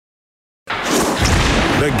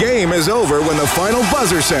The game is over when the final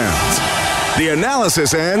buzzer sounds. The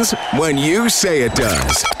analysis ends when you say it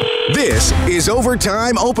does. This is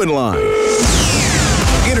Overtime Open Line.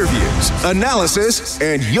 Interviews, analysis,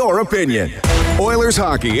 and your opinion. Oilers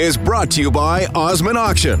hockey is brought to you by Osmond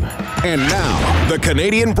Auction. And now, the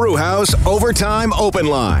Canadian Brewhouse Overtime Open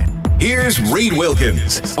Line. Here's Reed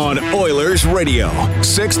Wilkins on Oilers Radio,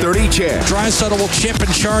 630 CHED. Draisaitl will chip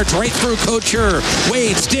and charge right through Couture.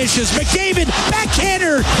 Waits, dishes, McDavid,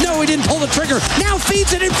 backhander. No, he didn't pull the trigger. Now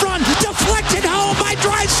feeds it in front. Deflected home by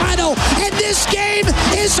Draisaitl. And this game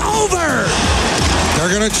is over. They're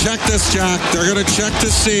going to check this, Jack. They're going to check to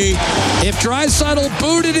see. If Draisaitl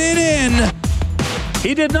booted it in.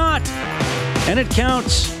 He did not. And it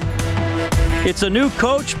counts. It's a new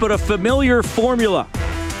coach, but a familiar formula.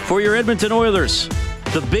 For your Edmonton Oilers,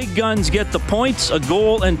 the big guns get the points, a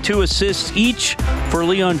goal and 2 assists each for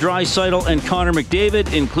Leon Draisaitl and Connor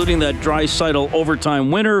McDavid, including that Draisaitl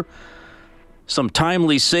overtime winner. Some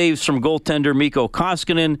timely saves from goaltender Mikko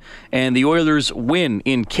Koskinen, and the Oilers win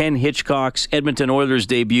in Ken Hitchcock's Edmonton Oilers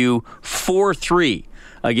debut 4-3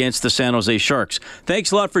 against the San Jose Sharks.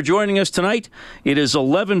 Thanks a lot for joining us tonight. It is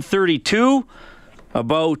 11:32,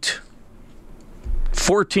 about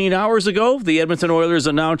 14 hours ago, the Edmonton Oilers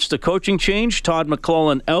announced a coaching change. Todd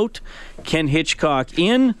McLellan out, Ken Hitchcock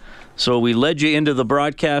in. So we led you into the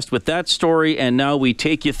broadcast with that story, and now we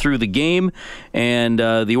take you through the game. And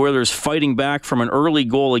the Oilers fighting back from an early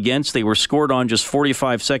goal against. They were scored on just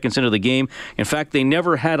 45 seconds into the game. In fact, they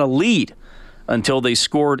never had a lead until they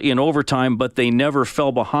scored in overtime, but they never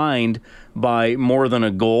fell behind by more than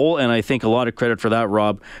a goal. And I think a lot of credit for that,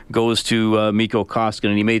 Rob, goes to Mikko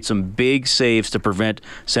Koskinen. He made some big saves to prevent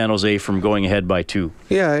San Jose from going ahead by 2.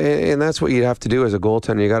 Yeah, and that's what you have to do as a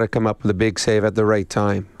goaltender. You got to come up with a big save at the right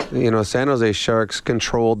time. You know, San Jose Sharks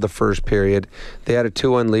controlled the first period. They had a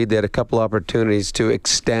 2-1 lead. They had a couple opportunities to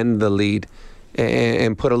extend the lead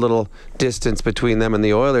and put a little distance between them and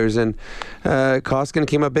the Oilers. And Koskinen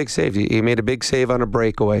came up big save. He made a big save on a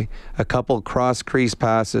breakaway. A couple cross-crease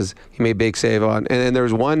passes he made big save on. And then there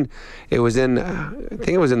was one, it was in, I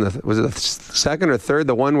think it was in was it the second or third,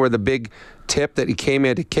 the one where the big tip that he came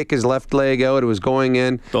in to kick his left leg out. It was going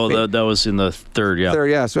in. Oh, that was in the third, yeah.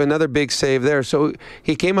 Third, yeah. So another big save there. So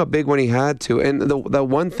he came up big when he had to. And the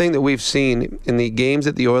one thing that we've seen in the games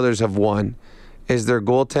that the Oilers have won is their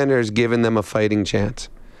goaltender has given them a fighting chance.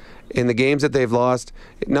 In the games that they've lost,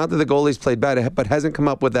 not that the goalie's played bad, but hasn't come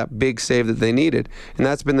up with that big save that they needed. And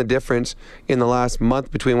that's been the difference in the last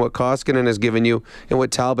month between what Koskinen has given you and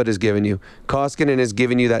what Talbot has given you. Koskinen has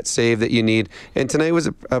given you that save that you need. And tonight was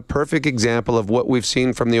a perfect example of what we've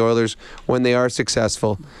seen from the Oilers when they are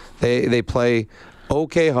successful. They play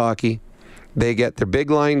okay hockey. They get their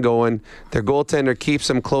big line going. Their goaltender keeps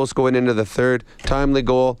them close going into the third. Timely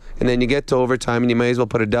goal. And then you get to overtime and you may as well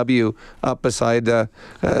put a W up beside the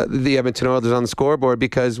Edmonton Oilers on the scoreboard,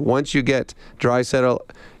 because once you get Draisaitl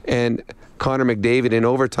and Connor McDavid in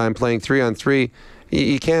overtime playing 3-on-3,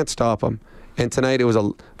 you can't stop them. And tonight it was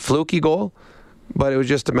a fluky goal, but it was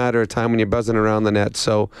just a matter of time when you're buzzing around the net.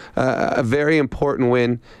 So a very important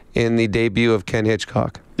win in the debut of Ken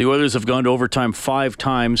Hitchcock. The Oilers have gone to overtime 5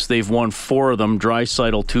 times. They've won 4 of them.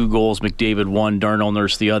 Draisaitl 2 goals, McDavid 1, Darnell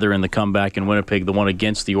Nurse the other in the comeback in Winnipeg, the one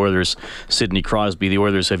against the Oilers, Sidney Crosby. The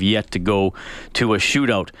Oilers have yet to go to a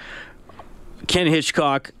shootout. Ken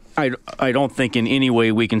Hitchcock, I don't think in any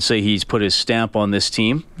way we can say he's put his stamp on this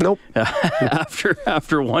team. Nope.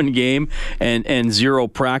 After one game and 0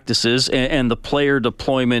 practices, and the player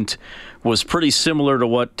deployment was pretty similar to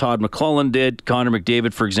what Todd McLellan did. Connor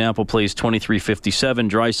McDavid, for example, plays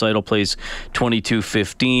 23:57. Draisaitl plays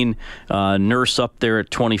 22:15. Nurse up there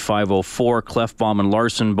at 25:04. Klefbom and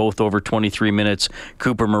Larson both over 23 minutes.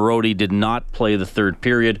 Cooper Marody did not play the third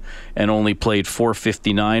period and only played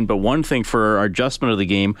 4:59. But one thing for our adjustment of the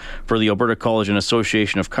game for the Alberta College and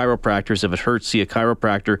Association of Chiropractors, if it hurts, see a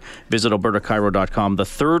chiropractor. Visit albertachiro.com. The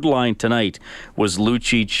third line tonight was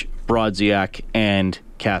Lucic, Brodziak, and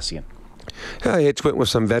Kassian. Hitch went with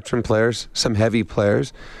some veteran players, some heavy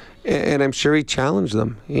players, and I'm sure he challenged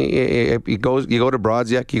them. You go to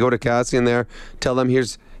Brodziak, you go to Kassian there, tell them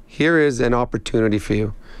here is an opportunity for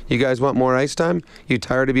you. You guys want more ice time? You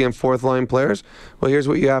tired of being fourth line players? Well, here's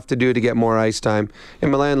what you have to do to get more ice time. And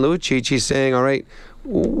Milan Lucic, he's saying, all right,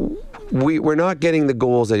 we're not getting the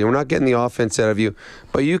goals out of you. We're not getting the offense out of you,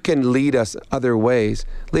 but you can lead us other ways.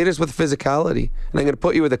 Lead us with physicality. And I'm going to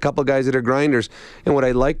put you with a couple guys that are grinders. And what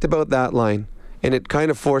I liked about that line, and it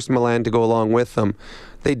kind of forced Milan to go along with them,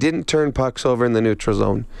 they didn't turn pucks over in the neutral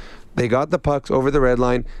zone. They got the pucks over the red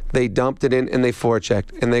line, they dumped it in, and they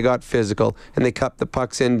forechecked, and they got physical, and they cut the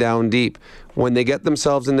pucks in down deep. When they get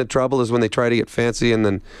themselves into trouble is when they try to get fancy in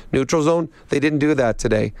the neutral zone. They didn't do that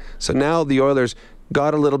today. So now the Oilers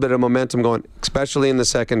got a little bit of momentum going, especially in the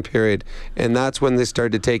second period, and that's when they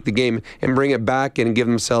started to take the game and bring it back and give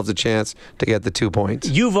themselves a chance to get the 2 points.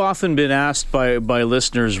 You've often been asked by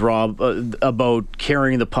listeners, Rob, about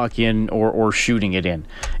carrying the puck in or shooting it in,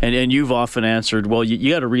 and you've often answered, well,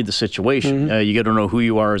 you got to read the situation. You got to know who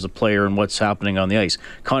you are as a player and what's happening on the ice.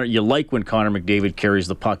 You like when Connor McDavid carries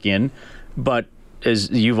the puck in, but as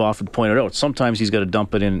you've often pointed out, sometimes he's got to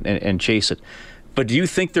dump it in and chase it. But do you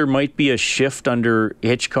think there might be a shift under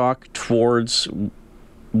Hitchcock towards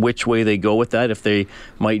which way they go with that, if they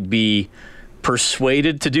might be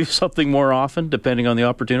persuaded to do something more often, depending on the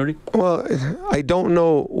opportunity? Well, I don't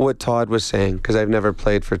know what Todd was saying because I've never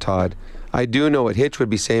played for Todd. I do know what Hitch would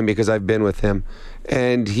be saying because I've been with him.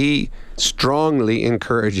 And he strongly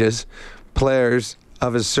encourages players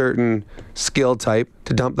of a certain skill type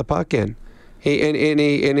to dump the puck in.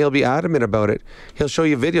 He'll be adamant about it. He'll show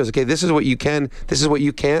you videos. Okay, this is what you can, this is what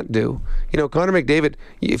you can't do. You know, Connor McDavid,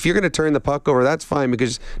 if you're going to turn the puck over, that's fine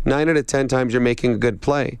because 9 out of 10 times you're making a good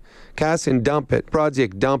play. Kassian, dump it.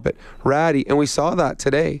 Brodziak, dump it. Ratty, and we saw that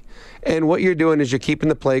today. And what you're doing is you're keeping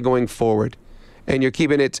the play going forward. And you're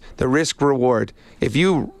keeping it the risk reward. If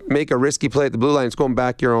you make a risky play at the blue line, it's going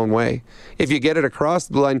back your own way. If you get it across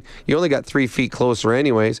the blue line, you only got 3 feet closer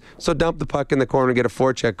anyways. So dump the puck in the corner and get a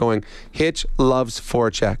forecheck going. Hitch loves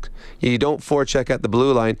forecheck. You don't forecheck at the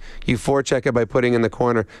blue line. You forecheck it by putting in the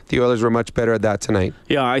corner. The Oilers were much better at that tonight.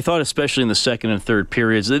 Yeah, I thought especially in the second and third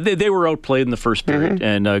periods. They were outplayed in the first period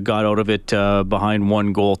and got out of it behind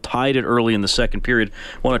 1 goal. Tied it early in the second period.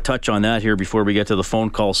 I want to touch on that here before we get to the phone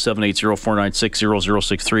call,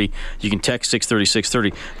 780-496-0063. You can text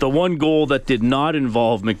 630-630. The 1 goal that did not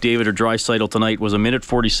involve McDavid or Draisaitl tonight was a minute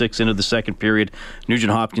 46 into the second period.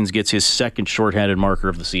 Nugent Hopkins gets his second shorthanded marker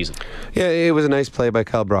of the season. Yeah, it was a nice play by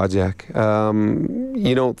Kyle Brodziak.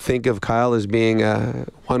 You don't think of Kyle as being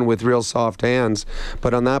one with real soft hands,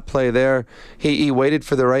 but on that play there, he waited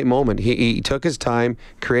for the right moment. He took his time,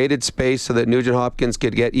 created space so that Nugent Hopkins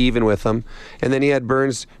could get even with him, and then he had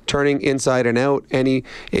Burns turning inside and out, and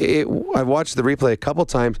I've watched the replay a couple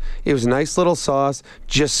times. It was a nice little sauce,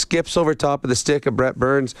 just skips over top of the stick of Brett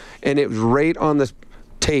Burns, and it was right on the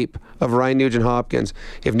tape of Ryan Nugent Hopkins.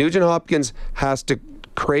 If Nugent Hopkins has to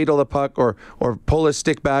cradle the puck or pull his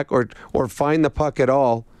stick back or find the puck at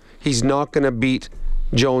all, he's not going to beat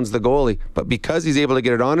Jones, the goalie. But because he's able to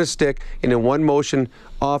get it on his stick and in one motion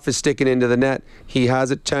off his stick and into the net, he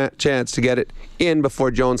has a chance to get it in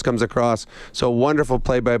before Jones comes across. So wonderful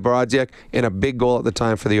play by Brodziak and a big goal at the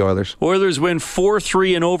time for the Oilers. Oilers win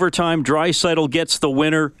 4-3 in overtime. Draisaitl gets the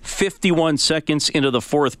winner 51 seconds into the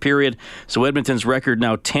fourth period. So Edmonton's record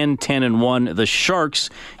now 10-10-1. The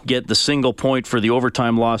Sharks get the single point for the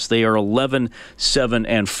overtime loss. They are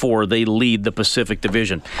 11-7-4. They lead the Pacific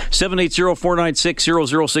Division.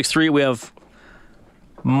 780-496-0063. We have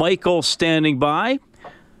Michael standing by.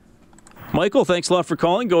 Michael, thanks a lot for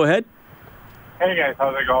calling. Go ahead. Hey guys,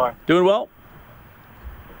 how's it going? Doing well.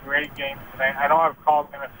 Great game tonight. I know I've called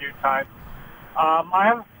in a few times. I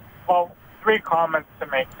have, 3 comments to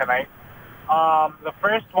make tonight. The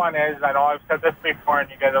first one is, I know I've said this before and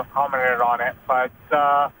you guys have commented on it, but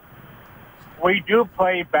we do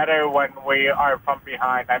play better when we are from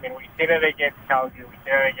behind. I mean, we've seen it against Calgary, we've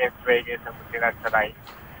seen it against Vegas, and we've seen it tonight.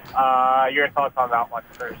 Your thoughts on that one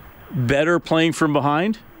first? Better playing from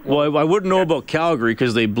behind? Well, I wouldn't know about Calgary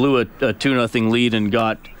because they blew a 2-0 lead and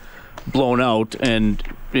got blown out and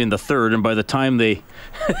in the third. And by the time they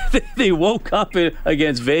they woke up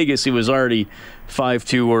against Vegas, it was already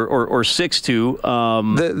 5-2 or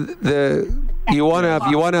 6-2. You want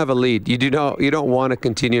to have a lead. You don't want to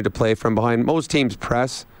continue to play from behind. Most teams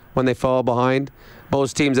press when they fall behind.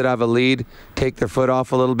 Most teams that have a lead take their foot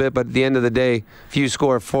off a little bit, but at the end of the day, if you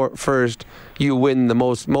score first, you win the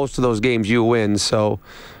most of those games. You win. So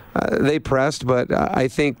they pressed, but I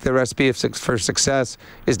think the recipe for success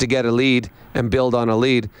is to get a lead and build on a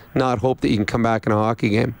lead, not hope that you can come back in a hockey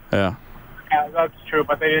game. Yeah, that's true,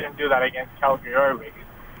 but they didn't do that against Calgary or Vegas.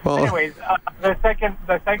 Well, anyways, the second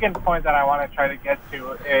point that I want to try to get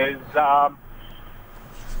to is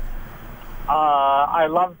I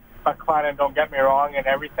love McLennan, don't get me wrong, and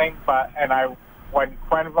everything, when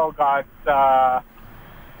Quenneville got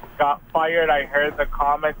fired, I heard the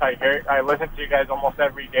comments. I listen to you guys almost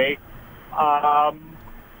every day. I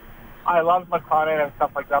love McLennan and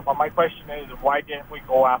stuff like that, but my question is, why didn't we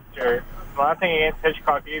go after? Nothing against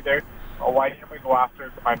Hitchcock either. But why didn't we go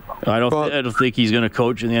after Quenneville? I don't think he's going to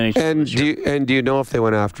coach in the NHL. And do you know if they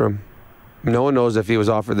went after him? No one knows if he was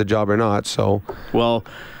offered the job or not. So, well,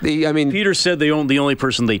 Peter said the only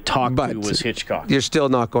person they talked to was Hitchcock. You're still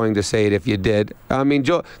not going to say it if you did. I mean,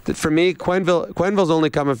 Joe, for me, Quenneville's only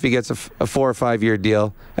coming if he gets a 4 or 5 year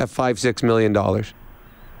deal at $5-6 million.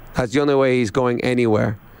 That's the only way he's going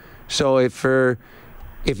anywhere. So if you're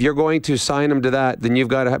going to sign him to that, then you've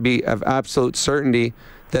got to be of absolute certainty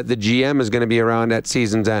that the GM is going to be around at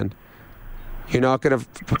season's end. You're not going to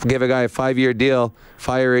give a guy a 5-year deal,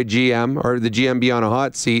 fire a GM, or the GM be on a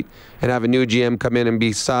hot seat, and have a new GM come in and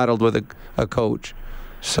be saddled with a coach.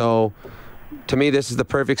 So, to me, this is the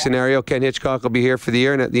perfect scenario. Ken Hitchcock will be here for the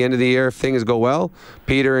year, and at the end of the year, if things go well,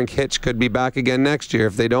 Peter and Hitch could be back again next year.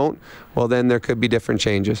 If they don't, well, then there could be different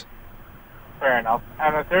changes. Fair enough.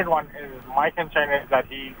 And the third one is, my concern is that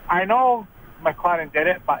I know McLennan did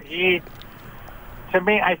it, but to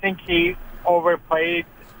me, I think he overplayed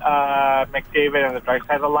McDavid and the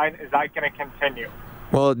Draisaitl line. Is that going to continue?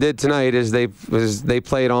 Well, it did tonight. They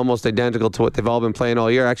played almost identical to what they've all been playing all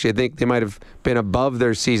year. Actually, I think they might have been above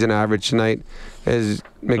their season average tonight, as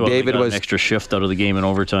McDavid was an extra shift out of the game in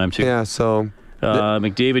overtime too. Yeah, so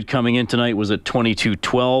McDavid coming in tonight was at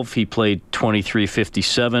 22-12. He played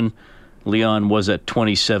 23-57. Leon was at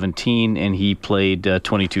 20-17, and he played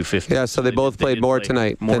 22-50. Yeah, so they both played more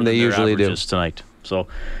tonight than they usually do tonight. So,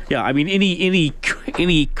 yeah, I mean,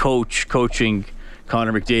 any coach coaching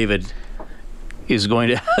Connor McDavid is going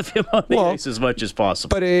to have him on the ice as much as possible.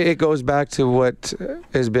 But it goes back to what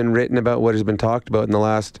has been written about, what has been talked about in the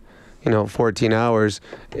last, 14 hours,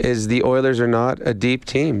 is the Oilers are not a deep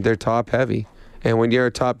team. They're top-heavy. And when you're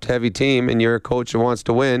a top-heavy team and you're a coach who wants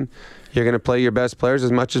to win, you're going to play your best players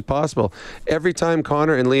as much as possible. Every time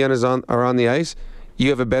Connor and Leon are on the ice, you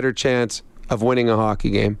have a better chance of winning a hockey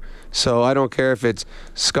game. So I don't care if it's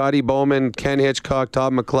Scotty Bowman, Ken Hitchcock,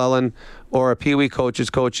 Todd McClellan, or a Pee Wee coach is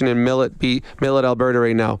coaching in Millet, Alberta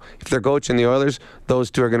right now. If they're coaching the Oilers, those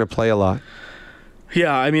two are going to play a lot.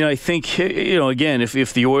 Yeah, I mean, I think, again,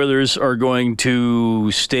 if the Oilers are going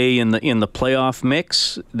to stay in the playoff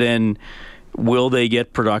mix, then will they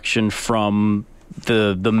get production from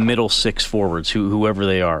the middle six forwards, whoever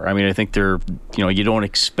they are? I mean, I think they're, you don't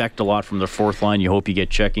expect a lot from the fourth line. You hope you get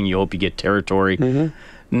checking. You hope you get territory. Mm-hmm.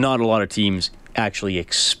 Not a lot of teams actually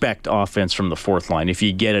expect offense from the fourth line. If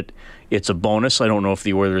you get it, it's a bonus. I don't know if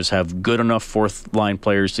the Oilers have good enough fourth line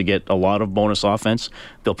players to get a lot of bonus offense.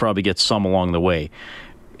 They'll probably get some along the way.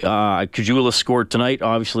 Kajula scored tonight,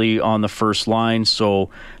 obviously, on the first line. So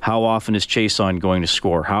how often is Chason going to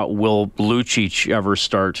score? How will Lucic ever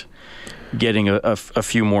start getting a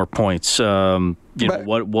few more points? Who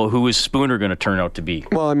is Spooner going to turn out to be?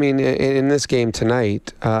 Well, I mean, in this game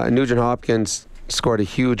tonight, Nugent Hopkins scored a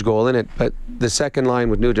huge goal in it, but the second line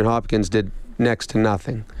with Nugent Hopkins did next to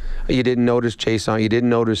nothing. You didn't notice Chason. You didn't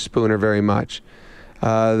notice Spooner very much.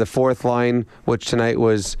 The fourth line, which tonight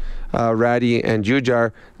was Ratty and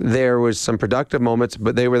Jujar, there was some productive moments,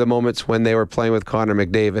 but they were the moments when they were playing with Connor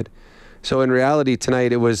McDavid. So in reality,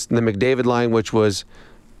 tonight it was the McDavid line, which was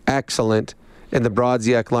excellent, and the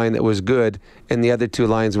Brodziak line that was good, and the other two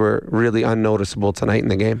lines were really unnoticeable tonight in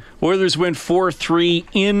the game. Oilers win 4-3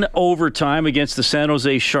 in overtime against the San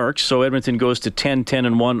Jose Sharks, so Edmonton goes to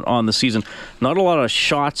 10-10-1 on the season. Not a lot of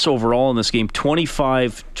shots overall in this game.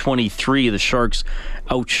 25-23, the Sharks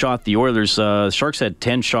outshot the Oilers. The Sharks had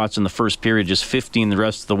 10 shots in the first period, just 15 the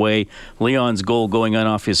rest of the way. Leon's goal going on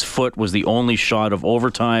off his foot was the only shot of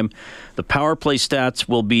overtime. The power play stats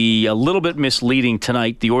will be a little bit misleading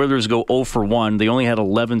tonight. The Oilers go 0 for 1. They only had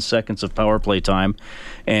 11 seconds of power play time.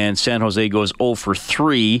 And San Jose goes 0 for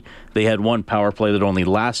 3. They had one power play that only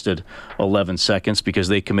lasted 11 seconds because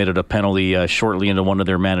they committed a penalty shortly into one of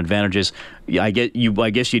their man advantages. I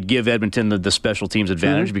guess you'd give Edmonton the special teams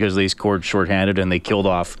advantage because they scored shorthanded and they killed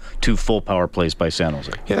off 2 full power plays by San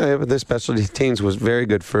Jose. Yeah, but the special teams was very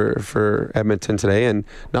good for Edmonton today. And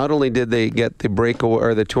not only did they get the breakaway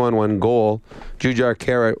or the 2-on-1 goal, Jujar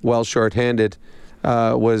Kara, well shorthanded,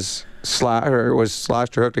 was slashed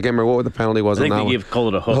or hooked. I can't remember what the penalty was on that one. I think they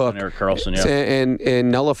called it a hook on Erik Karlsson, yeah.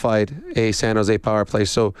 And nullified a San Jose power play.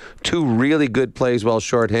 So 2 really good plays while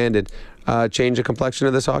shorthanded change the complexion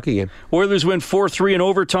of this hockey game. Oilers win 4-3 in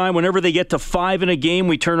overtime. Whenever they get to 5 in a game,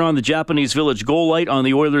 we turn on the Japanese Village goal light on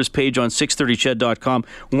the Oilers page on 630ched.com.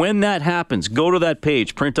 When that happens, go to that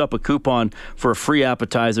page, print up a coupon for a free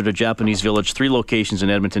appetizer to Japanese Village. 3 locations in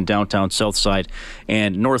Edmonton, downtown, south side,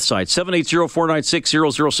 and north side.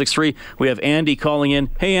 780-496-0063. We have Andy calling in.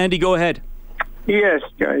 Hey, Andy, go ahead. Yes,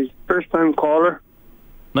 guys. First-time caller.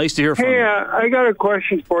 Nice to hear from you. Hey, I got a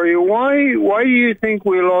question for you. Why do you think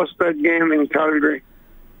we lost that game in Calgary?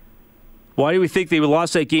 Why do we think they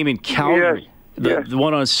lost that game in Calgary? Yes. The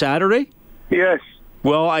one on Saturday? Yes.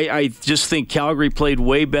 Well, I just think Calgary played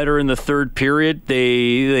way better in the third period.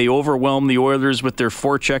 They overwhelmed the Oilers with their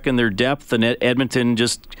forecheck and their depth, and Edmonton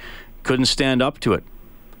just couldn't stand up to it.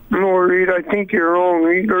 No, Reed, I think you're wrong.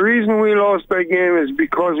 The reason we lost that game is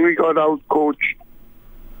because we got out-coached.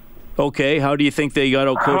 Okay, how do you think they got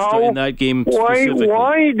out-coached in that game specifically?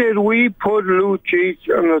 Why did we put Lucic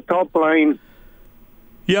on the top line?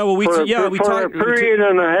 Yeah, well, for a period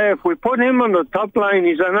and a half. We put him on the top line.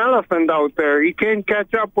 He's an elephant out there. He can't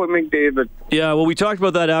catch up with McDavid. Yeah, well, we talked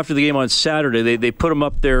about that after the game on Saturday. They put him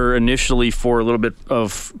up there initially for a little bit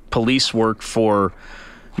of police work for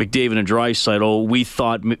McDavid and Draisaitl. We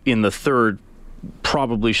thought in the third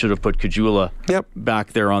probably should have put Caggiula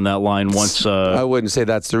back there on that line once. I wouldn't say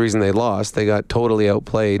that's the reason they lost. They got totally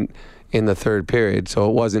outplayed in the third period, so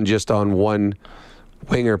it wasn't just on one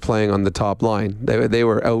winger playing on the top line. They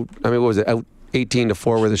were out. I mean, what was it? Out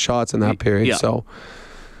 18-4 were the shots in that period. Yeah. So,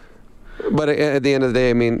 but at the end of the day,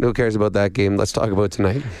 I mean, who cares about that game? Let's talk about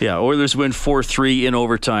tonight. Yeah, Oilers win 4-3 in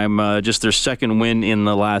overtime. Just their second win in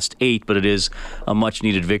the last 8, but it is a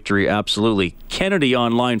much-needed victory. Absolutely. Kennedy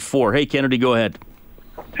on line 4. Hey, Kennedy, go ahead.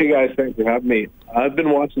 Hey guys, thanks for having me. I've been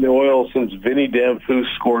watching the Oils since Vinny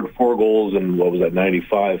Damphousse scored 4 goals in,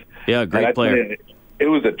 95? Yeah, great player. It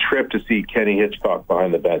was a trip to see Kenny Hitchcock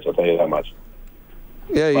behind the bench, I'll tell you that much.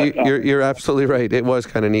 Yeah, you're absolutely right. It was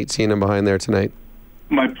kind of neat seeing him behind there tonight.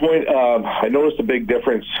 My point, I noticed a big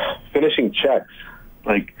difference finishing checks.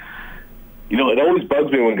 Like, it always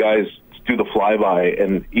bugs me when guys do the flyby,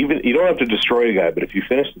 and even you don't have to destroy a guy, but if you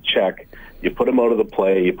finish the check, you put him out of the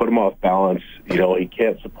play, you put him off balance, he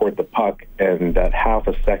can't support the puck, and that half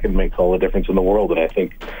a second makes all the difference in the world. And I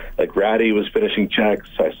think, like, Ratty was finishing checks.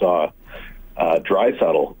 I saw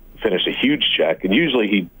Draisaitl finish a huge check, and usually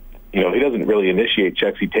he doesn't really initiate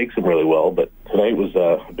checks. He takes them really well, but tonight was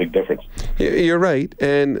a big difference. You're right,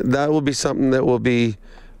 and that will be something that will be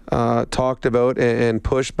talked about and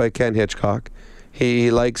pushed by Ken Hitchcock.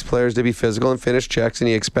 He likes players to be physical and finish checks, and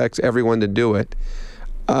he expects everyone to do it.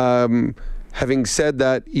 Having said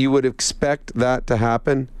that, you would expect that to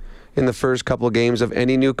happen in the first couple of games of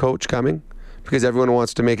any new coach coming, because everyone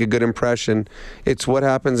wants to make a good impression. It's what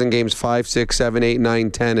happens in games 5, 6, 7, 8,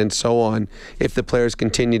 9, 10, and so on if the players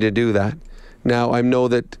continue to do that. Now, I know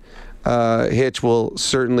that Hitch will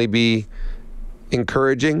certainly be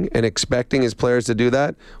encouraging and expecting his players to do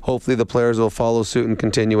that. Hopefully the players will follow suit and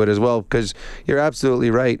continue it as well, because you're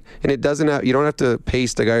absolutely right. And you don't have to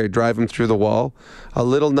pace the guy or drive him through the wall. A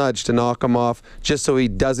little nudge to knock him off just so he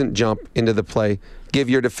doesn't jump into the play. Give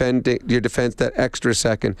your defense that extra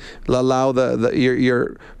second. Allow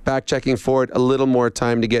your back checking forward a little more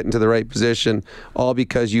time to get into the right position, all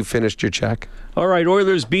because you finished your check. All right,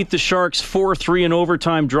 Oilers beat the Sharks 4-3 in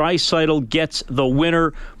overtime. Draisaitl gets the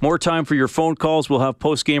winner. More time for your phone calls. We'll have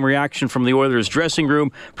post-game reaction from the Oilers dressing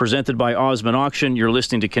room, presented by Osmond Auction. You're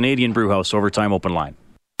listening to Canadian Brewhouse Overtime Open Line.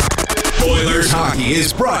 Oilers hockey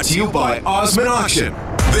is brought to you by Osmond Auction.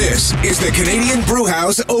 This is the Canadian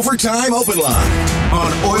Brewhouse Overtime Open Line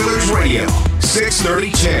on Oilers Radio,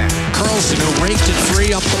 630 CHED. Carlson, who raked it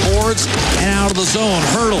 3 up the boards and out of the zone.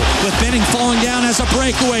 Hurdle with Benning falling down as a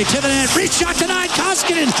breakaway to the net. Reach shot denied.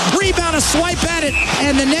 Koskinen rebound, a swipe at it,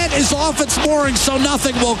 and the net is off its mooring, so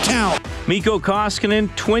nothing will count. Mikko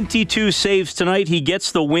Koskinen, 22 saves tonight. He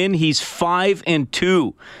gets the win. He's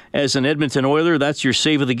 5-2 as an Edmonton Oiler. That's your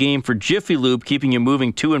save of the game for Jiffy Lube, keeping you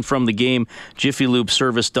moving to and from the game.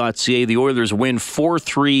 JiffyLubeService.ca. The Oilers win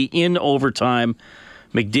 4-3 in overtime.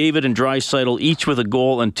 McDavid and Draisaitl each with a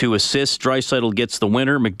goal and 2 assists. Draisaitl gets the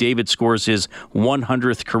winner. McDavid scores his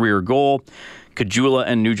 100th career goal. Caggiula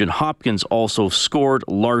and Nugent-Hopkins also scored.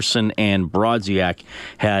 Larson and Brodziak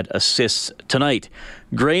had assists tonight.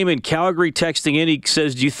 Graham in Calgary texting in. He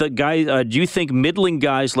says, do you think middling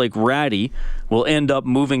guys like Ratty will end up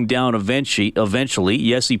moving down eventually?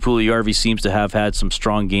 Jesse Puljujarvi seems to have had some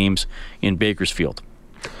strong games in Bakersfield.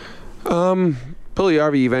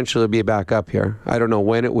 Puljujarvi eventually will be back up here. I don't know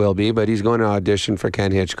when it will be, but he's going to audition for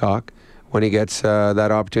Ken Hitchcock. When he gets that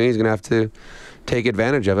opportunity, he's going to have to take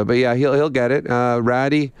advantage of it. But yeah, he'll get it.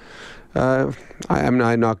 Ratty, I'm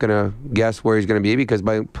not going to guess where he's going to be, because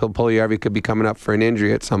Puljujarvi could be coming up for an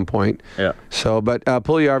injury at some point. Yeah. So, but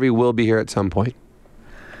Puljujarvi will be here at some point.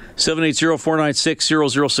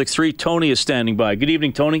 780-496-0063. Tony is standing by. Good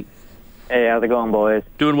evening, Tony. Hey, how's it going, boys?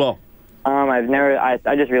 Doing well. I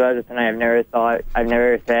just realized it tonight. I've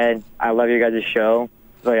never said I love you guys' show.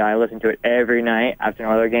 So yeah, I listen to it every night after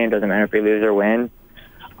another game. Doesn't matter if we lose or win.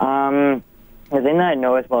 The thing that I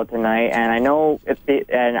noticed about tonight, and I don't know if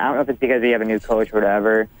it's because we have a new coach or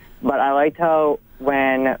whatever, but I liked how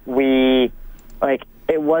when it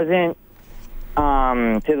wasn't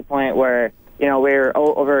to the point where we were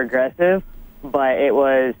over-aggressive, but it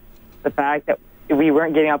was the fact that we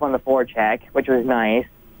weren't getting up on the forecheck, which was nice.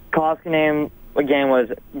 Koskinen, again,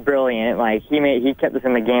 was brilliant. Like, he kept us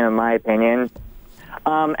in the game, in my opinion.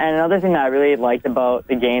 And another thing that I really liked about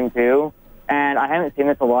the game, too, and I haven't seen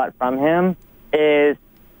this a lot from him, is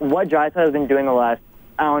what Draisaitl has been doing the last,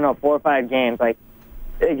 4 or 5 games. Like,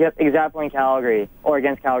 example in Calgary, or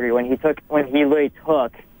against Calgary, when he literally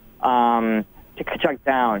took Tkachuk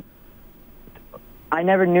down. I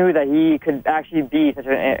never knew that he could actually be such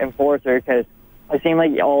an enforcer, because it seemed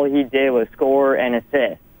like all he did was score and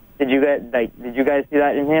assist. Did you guys see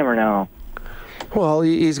that in him or no? Well,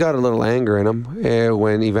 he's got a little anger in him.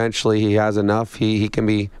 When eventually he has enough, he can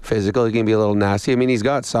be physical. He can be a little nasty. I mean, he's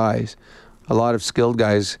got size. A lot of skilled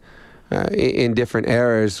guys in different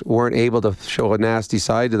eras weren't able to show a nasty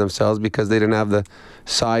side to themselves because they didn't have the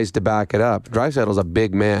size to back it up. Draisaitl's a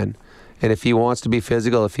big man. And if he wants to be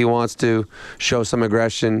physical, if he wants to show some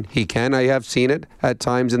aggression, he can. I have seen it at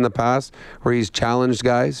times in the past where he's challenged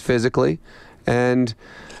guys physically, and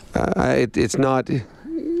it's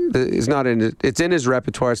in his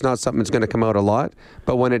repertoire. It's not something that's going to come out a lot,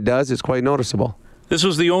 but when it does, it's quite noticeable. This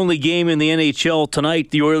was the only game in the NHL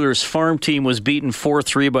tonight. The Oilers farm team was beaten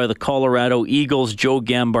 4-3 by the Colorado Eagles. Joe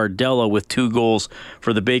Gambardella with 2 goals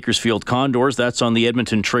for the Bakersfield Condors. That's on the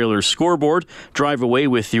Edmonton Trailer scoreboard. Drive away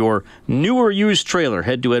with your new or used trailer.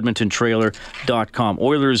 Head to edmontontrailer.com.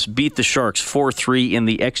 Oilers beat the Sharks 4-3 in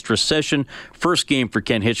the extra session. First game for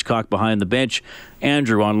Ken Hitchcock behind the bench.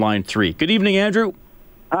 Andrew on line 3. Good evening, Andrew.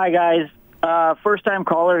 Hi, guys. First-time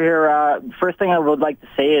caller here. First thing I would like to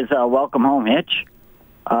say is welcome home, Hitch.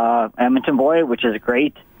 Edmonton boy, which is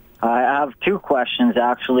great. I have 2 questions,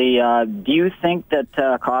 actually. Do you think that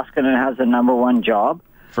Koskinen has the number 1 job?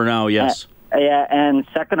 For now, yes. Yeah, and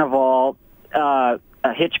second of all,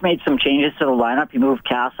 Hitch made some changes to the lineup. He moved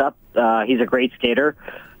Cass up. He's a great skater.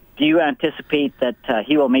 Do you anticipate that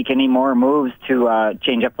he will make any more moves to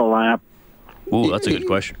change up the lineup? Ooh, that's a good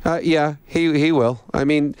question. Yeah, he will. I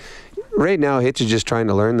mean, right now, Hitch is just trying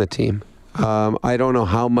to learn the team. I don't know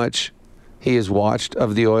how much he has watched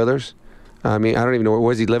of the Oilers. I mean, I don't even know where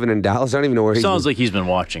was he living in Dallas. I don't even know where he sounds like he's been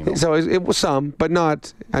watching them. So it was some, but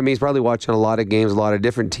not. I mean, he's probably watching a lot of games, a lot of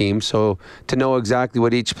different teams. So to know exactly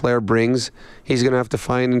what each player brings, he's going to have to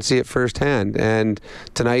find and see it firsthand. And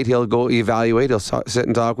tonight he'll go evaluate. He'll sit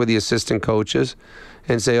and talk with the assistant coaches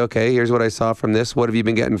and say, okay, here's what I saw from this. What have you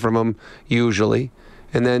been getting from him usually?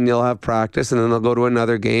 And then you'll have practice, and then they'll go to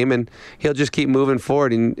another game, and he'll just keep moving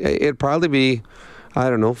forward. And it'd probably be,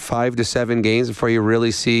 5 to 7 games before you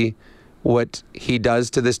really see what he does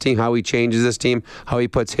to this team, how he changes this team, how he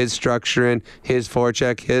puts his structure in, his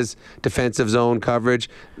forecheck, his defensive zone coverage.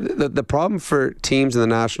 The problem for teams in the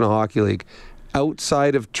National Hockey League,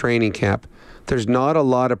 outside of training camp, there's not a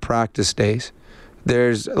lot of practice days.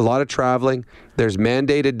 There's a lot of traveling. There's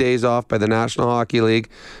mandated days off by the National Hockey League.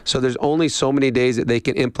 So there's only so many days that they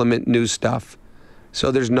can implement new stuff. So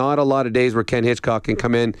there's not a lot of days where Ken Hitchcock can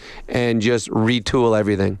come in and just retool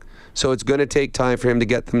everything. So it's going to take time for him to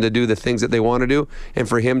get them to do the things that they want to do and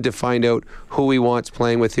for him to find out who he wants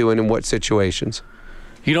playing with who and in what situations.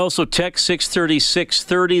 You can also text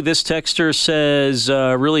 630-630. This texter says,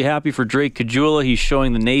 really happy for Drake Caggiula. He's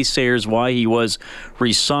showing the naysayers why he was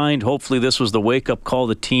re-signed. Hopefully this was the wake-up call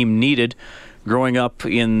the team needed. Growing up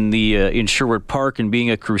in Sherwood Park and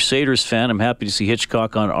being a Crusaders fan, I'm happy to see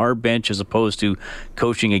Hitchcock on our bench as opposed to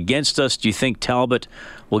coaching against us. Do you think Talbot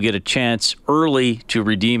will get a chance early to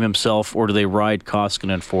redeem himself, or do they ride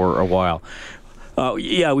Koskinen for a while?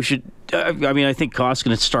 Yeah, we should. I think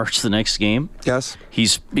Koskinen starts the next game. Yes,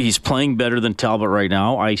 he's playing better than Talbot right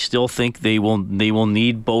now. I still think they will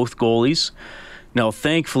need both goalies. Now,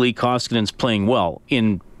 thankfully, Koskinen's playing well.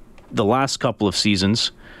 In the last couple of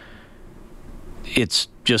seasons, it's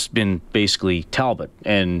just been basically Talbot.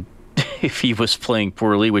 And if he was playing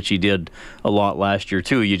poorly, which he did a lot last year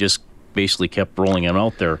too, you just basically kept rolling him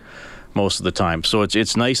out there most of the time. So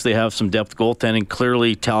it's nice they have some depth goaltending.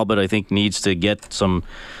 Clearly, Talbot, I think, needs to get some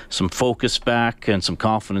focus back and some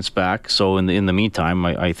confidence back. So in the meantime,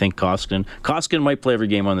 I think Koskinen might play every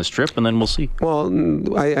game on this trip, and then we'll see.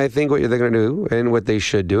 Well, I think what they're going to do and what they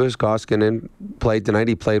should do is Koskinen played tonight.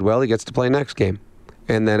 He played well. He gets to play next game.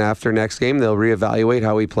 And then after next game, they'll reevaluate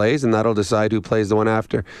how he plays, and that'll decide who plays the one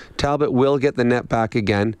after. Talbot will get the net back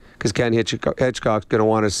again because Ken Hitchcock's going to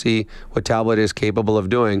want to see what Talbot is capable of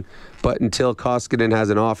doing. But until Koskinen has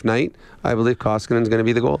an off night, I believe Koskinen's going to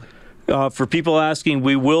be the goalie. For people asking,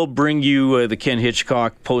 we will bring you the Ken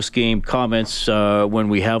Hitchcock post-game comments when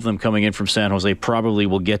we have them coming in from San Jose. Probably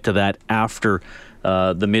we'll get to that after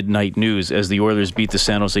the midnight news as the Oilers beat the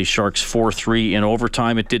San Jose Sharks 4-3 in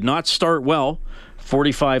overtime. It did not start well.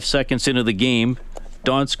 45 seconds into the game,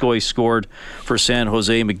 Donskoy scored for San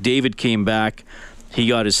Jose. McDavid came back. He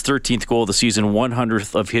got his 13th goal of the season,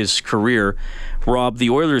 100th of his career. Rob, the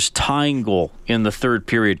Oilers' tying goal in the third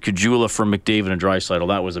period, Caggiula from McDavid and Draisaitl,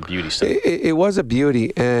 that was a beauty set. It was a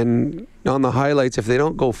beauty, and on the highlights, if they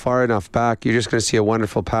don't go far enough back, you're just going to see a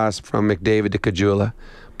wonderful pass from McDavid to Caggiula.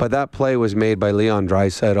 But that play was made by Leon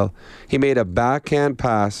Draisaitl. He made a backhand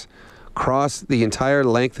pass, crossed the entire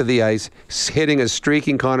length of the ice, hitting a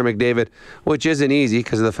streaking Connor McDavid, which isn't easy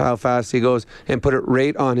because of how fast he goes, and put it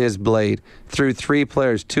right on his blade through three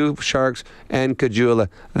players, two Sharks and Caggiula.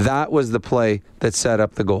 That was the play that set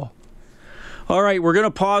up the goal. All right, we're going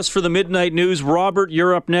to pause for the midnight news. Robert,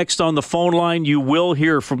 you're up next on the phone line. You will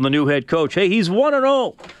hear from the new head coach. Hey, he's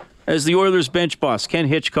 1-0 as the Oilers bench boss, Ken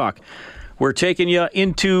Hitchcock. We're taking you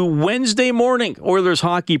into Wednesday morning. Oilers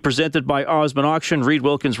hockey presented by Osmond Auction. Reed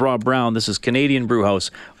Wilkins, Rob Brown. This is Canadian Brewhouse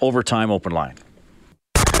Overtime Open Line.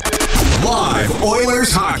 Live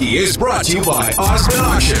Oilers hockey is brought to you by Osmond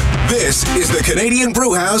Auction. This is the Canadian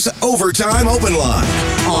Brewhouse Overtime Open Line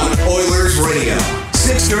on Oilers Radio.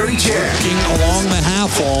 630 CHED. Along the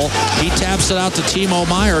half wall, he taps it out to Timo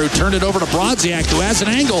Meier, who turned it over to Brodziak, who has an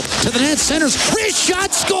angle to the net. Centers, wrist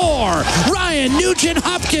shot, score! Ryan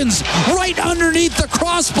Nugent-Hopkins right underneath the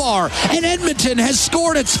crossbar, and Edmonton has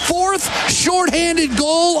scored its fourth shorthanded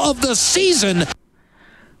goal of the season.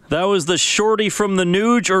 That was the shorty from the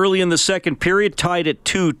Nuge early in the second period, tied at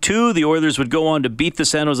 2-2. The Oilers would go on to beat the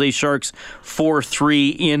San Jose Sharks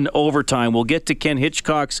 4-3 in overtime. We'll get to Ken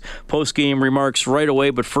Hitchcock's post-game remarks right away,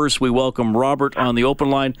 but first we welcome Robert on the open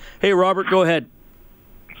line. Hey, Robert, go ahead.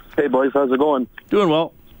 Hey, boys, how's it going? Doing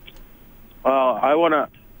well. I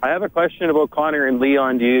have a question about Connor and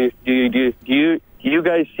Leon. Do you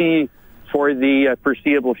guys see for the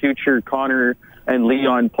foreseeable future Connor and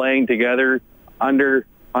Leon playing together under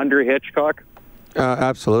Hitchcock?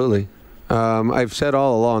 Absolutely. I've said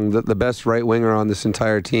all along that the best right winger on this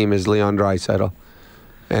entire team is Leon Draisaitl.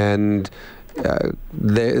 And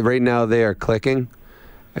right now they are clicking,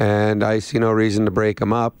 and I see no reason to break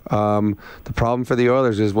them up. The problem for the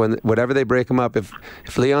Oilers is whatever they break them up, if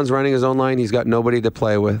Leon's running his own line, he's got nobody to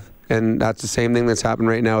play with. And that's the same thing that's happened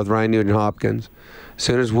right now with Ryan Nugent-Hopkins. As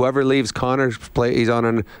soon as whoever leaves Connor's play, he's on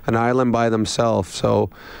an island by themselves. So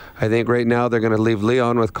I think right now they're going to leave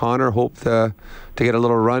Leon with Connor, hope to get a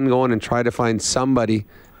little run going and try to find somebody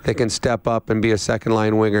that can step up and be a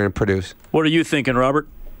second-line winger and produce. What are you thinking, Robert?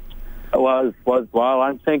 I'm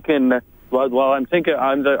thinking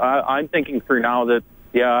for now that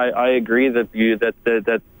I agree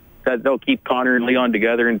that they'll keep Connor and Leon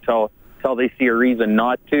together until they see a reason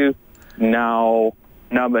not to. Now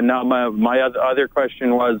my other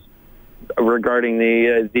question was regarding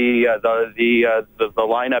the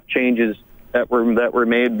lineup changes that were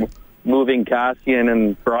made, moving Kassian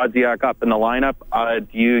and Brodziak up in the lineup.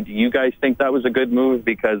 Do you guys think that was a good move?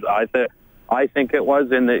 Because I think it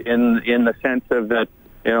was in the sense of that,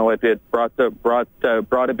 you know, it brought a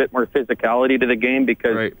bit more physicality to the game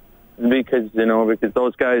because. Right. Because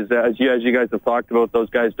those guys, as you guys have talked about, those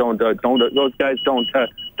guys don't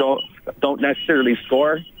necessarily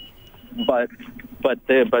score, but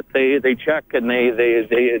they check and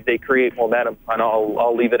they create momentum, and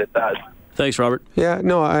I'll leave it at that. Thanks, Robert. Yeah,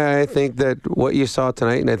 no, I think that what you saw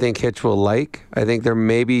tonight, and I think Hitch will like. I think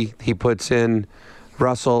maybe he puts in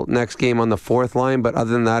Russell next game on the fourth line, but other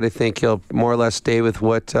than that, I think he'll more or less stay with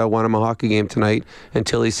what won him a hockey game tonight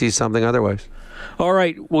until he sees something otherwise. All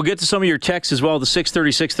right, we'll get to some of your texts as well, the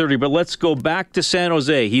 630, but let's go back to San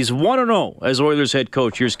Jose. He's 1-0 as Oilers head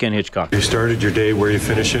coach. Here's Ken Hitchcock. You started your day where you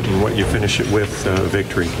finish it and what you finish it with,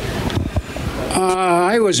 victory.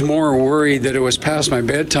 I was more worried that it was past my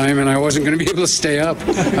bedtime and I wasn't going to be able to stay up.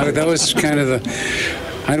 That was kind of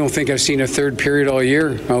I don't think I've seen a third period all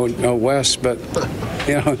year out west, but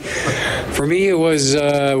for me it was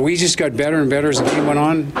we just got better and better as the game went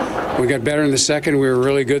on. We got better in the second. We were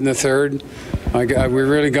really good in the third. We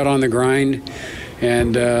really got on the grind,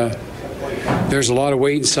 and there's a lot of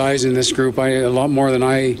weight and size in this group. A lot more than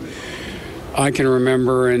I can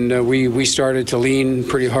remember, and we started to lean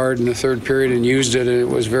pretty hard in the third period and used it, and it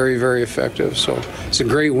was very, very effective. So it's a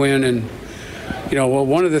great win, and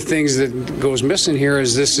one of the things that goes missing here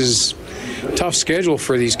is this is a tough schedule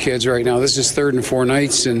for these kids right now. This is third and four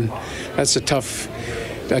nights, and that's a tough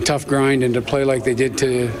grind, and to play like they did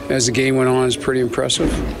as the game went on is pretty impressive.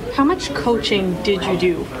 How much coaching did you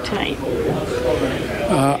do tonight?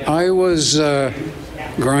 I was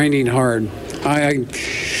grinding hard. I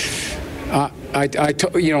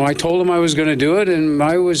told him I was going to do it, and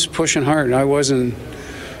I was pushing hard.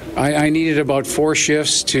 I needed about 4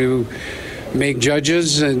 shifts to make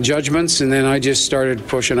judgments, and then I just started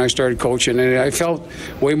pushing. I started coaching, and I felt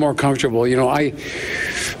way more comfortable.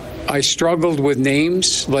 I struggled with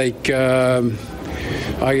names. Like I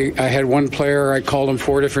had one player, I called him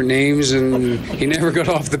 4 different names, and he never got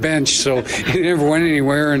off the bench, so he never went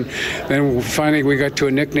anywhere. And then finally we got to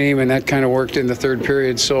a nickname, and that kind of worked in the third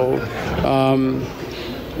period. So,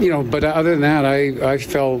 but other than that, I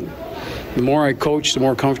felt the more I coached, the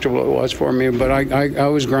more comfortable it was for me. But I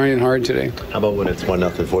was grinding hard today. How about when it's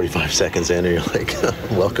 1-0, 45 seconds in, and you're like,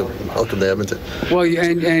 welcome to Edmonton? Well,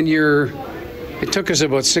 and it took us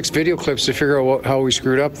about 6 video clips to figure out how we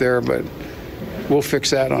screwed up there, but we'll fix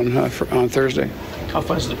that on Thursday. How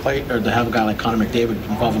fun is it to have a guy like Connor McDavid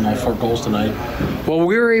involved in all 4 goals tonight? Well,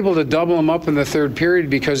 we were able to double him up in the third period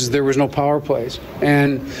because there was no power plays.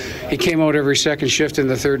 And he came out every second shift in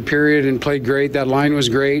the third period and played great. That line was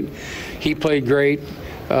great. He played great.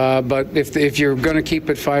 But if you're going to keep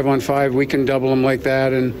it 5-on-5, we can double him like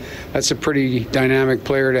that, and that's a pretty dynamic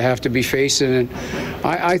player to have to be facing. And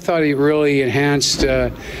I thought he really enhanced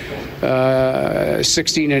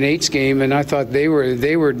 16-8's game, and I thought they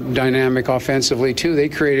were dynamic offensively too. They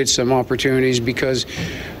created some opportunities because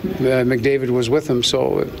McDavid was with them.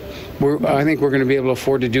 So I think we're going to be able to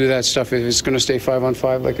afford to do that stuff if it's going to stay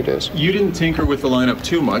 5-on-5 like it is. You didn't tinker with the lineup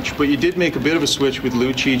too much, but you did make a bit of a switch with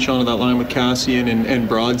Lucic onto that line with Kassian and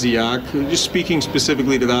Brodziak. Just speaking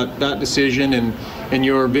specifically to that decision and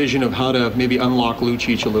your vision of how to maybe unlock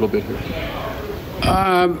Lucic a little bit here.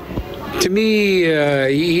 To me,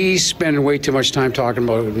 he's spending way too much time talking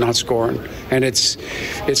about not scoring, and it's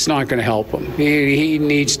not going to help him. He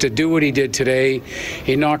needs to do what he did today.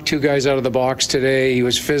 He knocked 2 guys out of the box today. He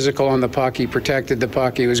was physical on the puck. He protected the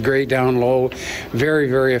puck. He was great down low. Very,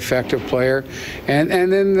 very effective player. And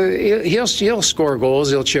then he'll score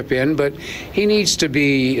goals. He'll chip in, but he needs to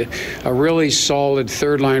be a really solid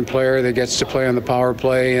third-line player that gets to play on the power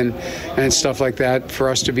play and stuff like that for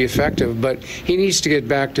us to be effective. But he needs to get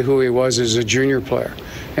back to who he was as a junior player,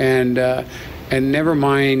 and never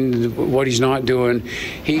mind what he's not doing.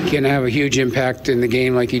 He can have a huge impact in the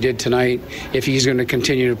game like he did tonight if he's going to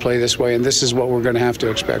continue to play this way, and this is what we're going to have to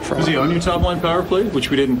expect from him. Was he on your top line power play, which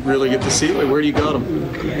we didn't really get to see? Like, where do you got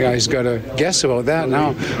him? Yeah, he's got to guess about that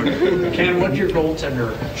now. Ken, what did your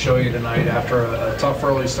goaltender show you tonight after a tough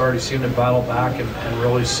early start? He seemed to battle back and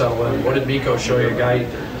really settle in. What did Mikko show you, a guy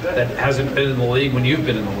that hasn't been in the league when you've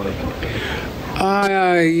been in the league?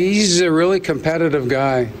 He's a really competitive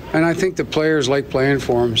guy, and I think the players like playing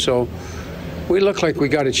for him. So we look like we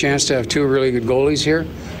got a chance to have 2 really good goalies here,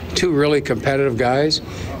 2 really competitive guys.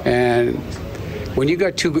 And when you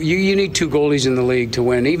got 2, you need 2 goalies in the league to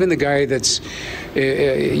win. Even the guy that's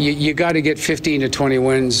you got to get 15 to 20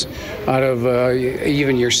 wins out of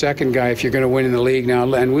even your second guy if you're going to win in the league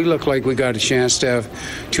now. And we look like we got a chance to have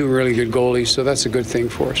 2 really good goalies, so that's a good thing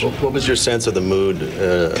for us. What was your sense of the mood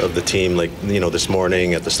of the team, like, this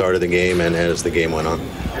morning at the start of the game and as the game went on?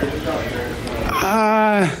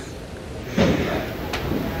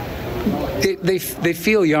 They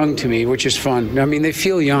feel young to me, which is fun. I mean, they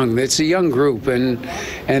feel young. It's a young group, and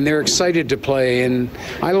they're excited to play. And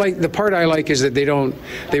the part I like is that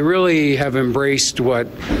they really have embraced what,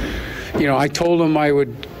 I told them I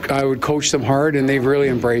would coach them hard, and they've really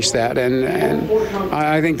embraced that. And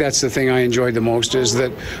I think that's the thing I enjoyed the most, is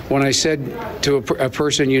that when I said to a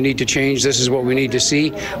person, you need to change, this is what we need to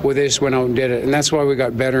see, well, they just went out and did it. And that's why we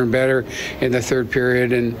got better and better in the third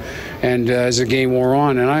period and as the game wore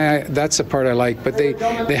on. And that's the part I like. But they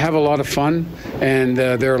have a lot of fun, and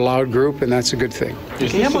they're a loud group, and that's a good thing. Can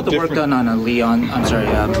you hear about the work done on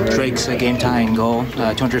Drake's game-tying goal,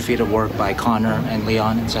 200 feet of work by Connor and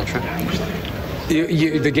Leon, etc.?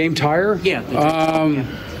 The game tire? Yeah.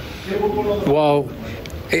 Well,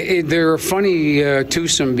 they're a funny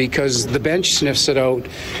twosome because the bench sniffs it out.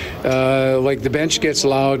 Like the bench gets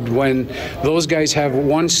loud when those guys have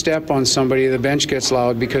one step on somebody. The bench gets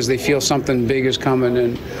loud because they feel something big is coming.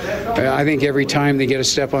 And I think every time they get a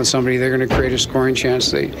step on somebody, they're going to create a scoring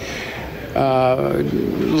chance.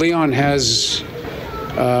 Leon has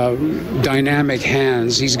dynamic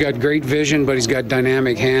hands. He's got great vision, but he's got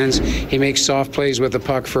dynamic hands. He makes soft plays with the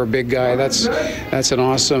puck for a big guy. That's an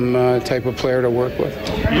awesome type of player to work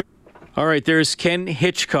with. All right, there's Ken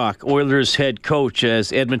Hitchcock, Oilers head coach,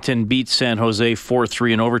 as Edmonton beats San Jose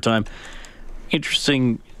 4-3 in overtime.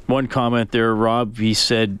 Interesting one comment there, Rob. He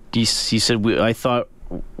said I thought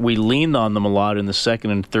we leaned on them a lot in the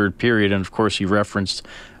second and third period, and of course he referenced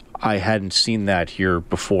I hadn't seen that here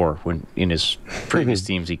before when in his previous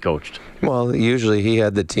teams he coached. Well, usually he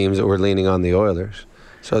had the teams that were leaning on the Oilers.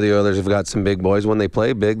 So the Oilers have got some big boys. When they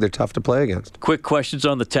play big, they're tough to play against. Quick questions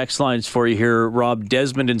on the text lines for you here. Rob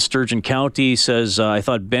Desmond in Sturgeon County says, I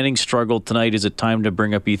thought Benning struggled tonight. Is it time to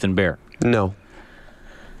bring up Ethan Bear? No.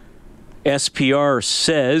 SPR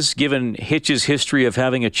says, given Hitch's history of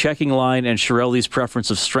having a checking line and Chiarelli's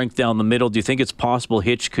preference of strength down the middle, do you think it's possible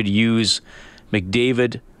Hitch could use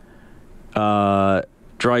McDavid,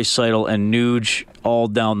 Draisaitl, and Nuge all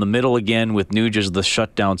down the middle again, with Nuge as the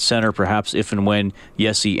shutdown center, perhaps if and when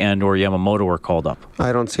Yessi and or Yamamoto are called up?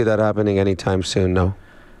 I don't see that happening anytime soon, no.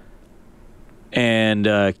 And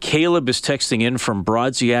Caleb is texting in from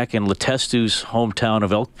Brodziak and Letestu's hometown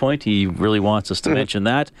of Elk Point. He really wants us to mention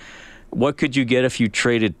that. What could you get if you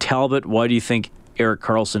traded Talbot? Why do you think Erik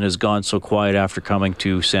Karlsson has gone so quiet after coming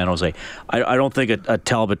to San Jose? I don't think a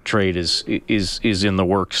Talbot trade is in the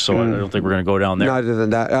works, so I don't think we're going to go down there. No, other than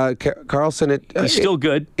that, Karlsson, he's still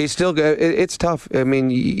good. He's still good. It's tough. I mean,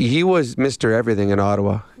 he was Mr. Everything in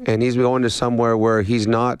Ottawa, and he's going to somewhere where he's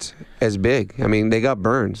not as big. I mean, they got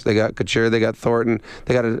Burns, they got Couture, they got Thornton,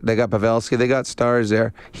 they got Pavelski, they got stars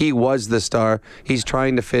there. He was the star. He's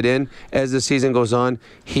trying to fit in. As the season goes on,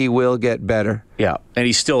 he will get better. Yeah, and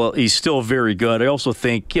he's still very good. I also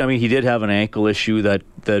think, I mean, he did have an ankle issue that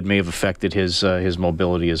may have affected his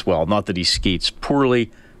mobility as well. Not that he skates poorly.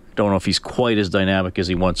 Don't know if he's quite as dynamic as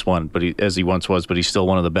he once was, but he's still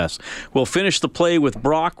one of the best. We'll finish the play with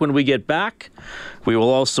Brock when we get back. We will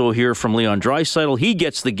also hear from Leon Draisaitl. He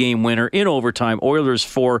gets the game winner in overtime. Oilers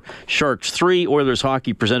 4, Sharks 3. Oilers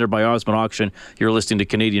hockey presented by Osmond Auction. You're listening to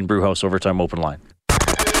Canadian Brewhouse Overtime Open Line.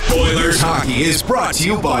 Oilers hockey is brought to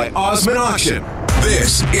you by Osmond Auction.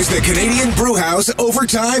 This is the Canadian Brewhouse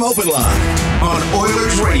Overtime Open Line on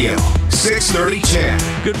Oilers Radio, 630 CHED.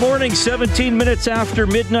 Good morning. 17 minutes after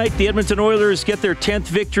midnight, the Edmonton Oilers get their 10th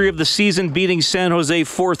victory of the season, beating San Jose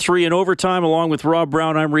 4-3 in overtime. Along with Rob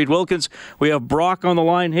Brown, I'm Reed Wilkins. We have Brock on the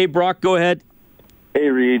line. Hey, Brock, go ahead. Hey,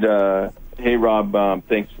 Reed. Hey, Rob.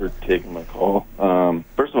 Thanks for taking my call.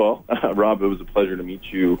 First of all, Rob, it was a pleasure to meet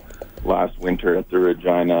you last winter at the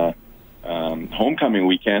Regina homecoming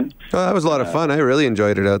weekend. Oh, that was a lot of fun. I really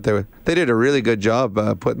enjoyed it out there. They did a really good job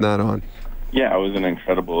putting that on. Yeah, it was an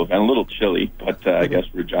incredible event. A little chilly, but I guess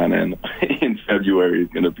Regina in February is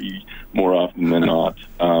going to be more often than not.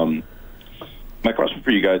 My question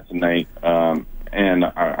for you guys tonight, and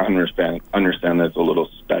I understand that it's a little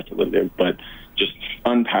speculative, but just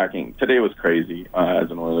unpacking. Today was crazy as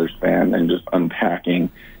an Oilers fan, and just unpacking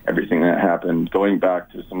everything that happened. Going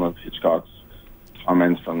back to some of Hitchcock's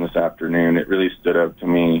comments from this afternoon, it really stood out to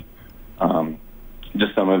me.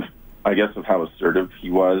 Just some of, I guess, of how assertive he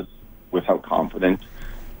was, with how confident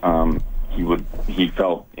he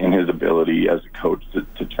felt in his ability as a coach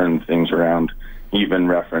to turn things around. He even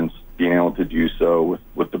referenced being able to do so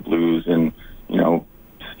with the Blues in,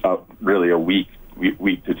 really a week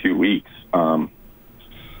to 2 weeks. Not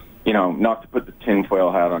to put the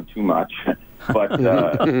tinfoil hat on too much, but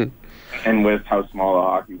and with how small the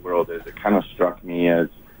hockey world is, it kind of struck me as,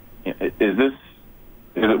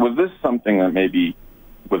 was this something that maybe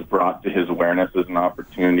was brought to his awareness as an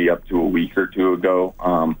opportunity up to a week or two ago?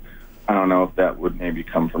 I don't know if that would maybe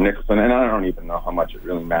come from Nicholson, and I don't even know how much it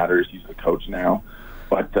really matters. He's the coach now.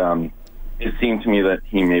 But it seemed to me that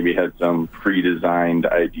he maybe had some pre-designed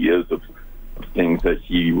ideas of things that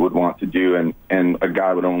he would want to do, and a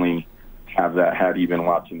guy would only have that had he been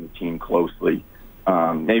watching the team closely.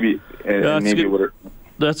 That's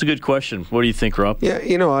a good question. What do you think, Rob? Yeah,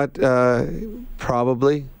 you know what?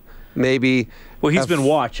 Probably. Maybe. Well, he's been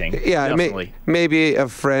watching. Yeah, definitely. Maybe a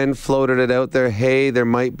friend floated it out there. Hey, there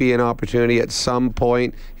might be an opportunity at some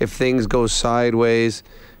point if things go sideways.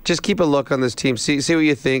 Just keep a look on this team. See what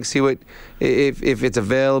you think. See what if it's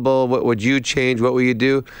available. What would you change? What would you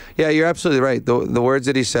do? Yeah, you're absolutely right. The words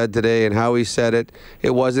that he said today and how he said it,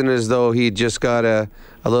 it wasn't as though he just got a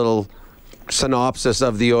little synopsis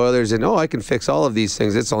of the Oilers and, I can fix all of these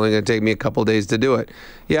things. It's only going to take me a couple days to do it.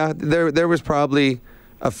 Yeah, there was probably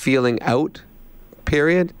a feeling out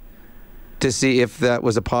period to see if that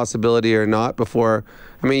was a possibility or not before.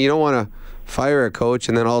 I mean, you don't want to fire a coach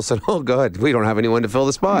and then all of a sudden, oh God, we don't have anyone to fill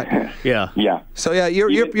the spot. Yeah. So yeah,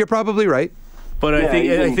 you're probably right. But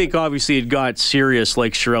I think obviously it got serious,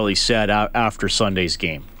 like Chiarelli said, after Sunday's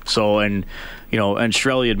game. So and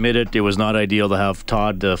Chiarelli admitted it was not ideal to have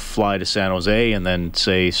Todd to fly to San Jose and then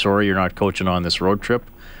say, sorry, you're not coaching on this road trip.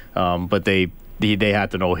 But they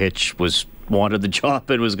had to know Hitch wanted the job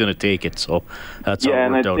and was going to take it. So that's how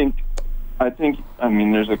it worked out. I think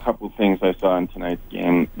there's a couple things I saw in tonight's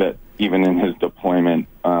game that even in his deployment,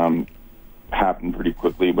 happened pretty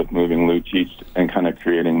quickly with moving Lucic and kind of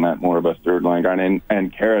creating that more of a third line guy.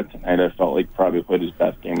 And Kara tonight, I felt like probably played his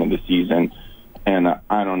best game of the season. And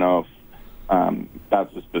I don't know if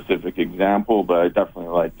that's a specific example, but I definitely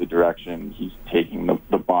like the direction he's taking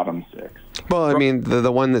the bottom six. Well, I mean,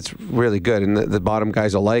 the one that's really good, and the bottom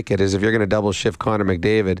guys will like it, is if you're going to double shift Connor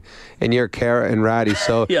McDavid, and you're Kara and Ratty,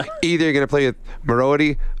 so either you're going to play with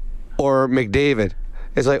Marody or McDavid.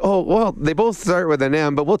 It's like, oh, well, they both start with an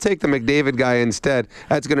M, but we'll take the McDavid guy instead.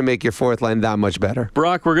 That's going to make your fourth line that much better.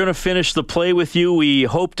 Brock, we're going to finish the play with you. We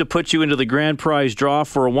hope to put you into the grand prize draw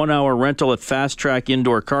for a 1-hour rental at Fast Track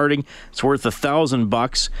Indoor Karting. It's worth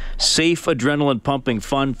 $1,000. Safe, adrenaline-pumping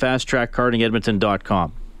fun,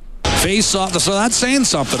 fasttrackkartingedmonton.com. Face off, so that's saying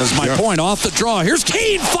something is my point. Off the draw. Here's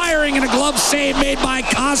Kane firing and a glove save made by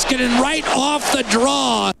Koskinen right off the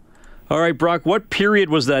draw. All right, Brock, what period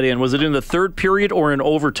was that in? Was it in the third period or in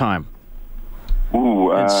overtime?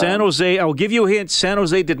 Ooh, and San Jose, I'll give you a hint, San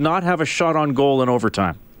Jose did not have a shot on goal in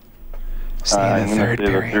overtime. I'm going to say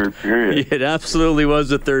the third period. It absolutely was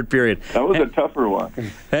the third period. That was a tougher one.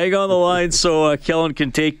 Hang on the line so Kellen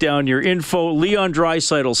can take down your info. Leon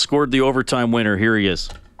Draisaitl scored the overtime winner. Here he is.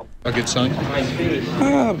 A good sign?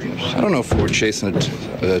 I don't know if we're chasing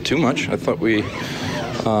it too much. I thought we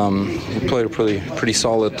played a pretty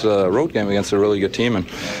solid road game against a really good team, and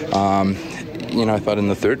I thought in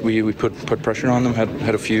the third we put pressure on them,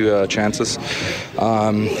 had a few chances,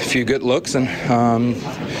 a few good looks, and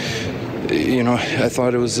I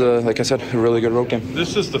thought it was, like I said, a really good road game.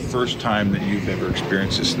 This is the first time that you've ever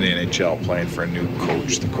experienced this in the NHL, playing for a new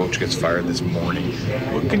coach. The coach gets fired this morning.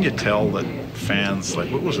 What can you tell that fans,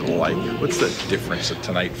 what was it like? What's the difference of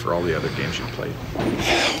tonight for all the other games you played?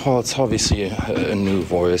 Well, it's obviously a new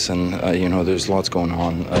voice, and there's lots going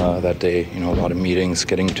on that day. A lot of meetings,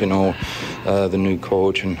 getting to know the new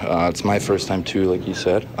coach, and it's my first time too, like you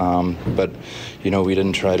said. But we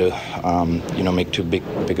didn't try to make too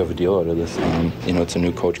big of a deal out of this. It's a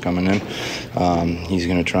new coach coming in. He's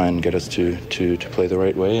going to try and get us to play the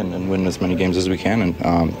right way and win as many games as we can. And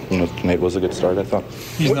tonight was a good start, I thought.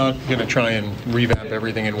 He's not going to try and revamp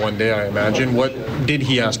everything in one day, I imagine. What did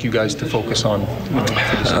he ask you guys to focus on?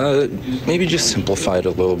 Maybe just simplify it a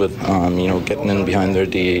little bit. Getting in behind their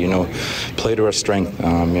D. Play to our strength.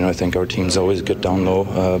 I think our teams always get down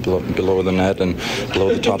low, below the net and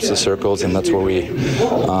below the tops of the circles, and that's where we,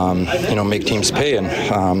 make teams pay. And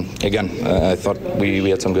again, I thought we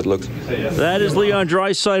had some good looks. That is Leon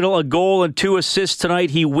Draisaitl, a goal and 2 assists tonight.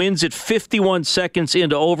 He wins it 51 seconds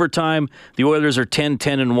into overtime. The Oilers are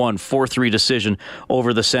 10-10-1, 4-3 decision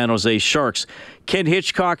over the San Jose Sharks. Ken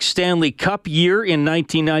Hitchcock's Stanley Cup year in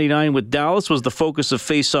 1999 with Dallas was the focus of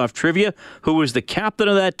Face-Off Trivia. Who was the captain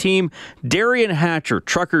of that team? Darian Hatcher,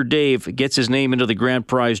 Trucker Dave, gets his name into the grand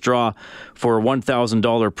prize draw for a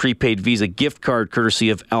 $1,000 prepaid Visa gift card courtesy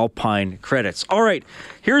of Alpine Credits. All right,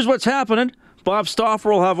 here's what's happening. Bob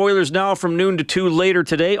Stauffer will have Oilers Now from noon to 2 later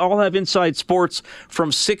today. I'll have Inside Sports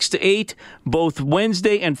from 6 to 8, both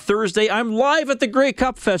Wednesday and Thursday. I'm live at the Grey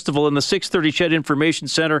Cup Festival in the 630 Ched Information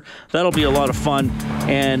Center. That'll be a lot of fun.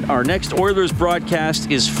 And our next Oilers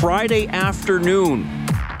broadcast is Friday afternoon,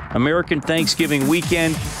 American Thanksgiving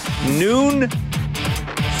weekend, noon,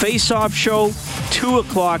 face-off show, 2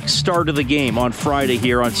 o'clock start of the game on Friday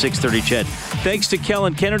here on 630 Ched. Thanks to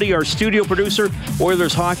Kellen Kennedy, our studio producer.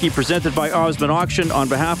 Oilers Hockey presented by Osmond Auction. On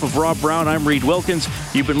behalf of Rob Brown, I'm Reed Wilkins.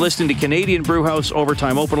 You've been listening to Canadian Brewhouse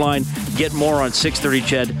Overtime Open Line. Get more on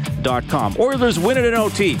 630ched.com. Oilers win it in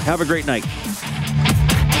OT. Have a great night.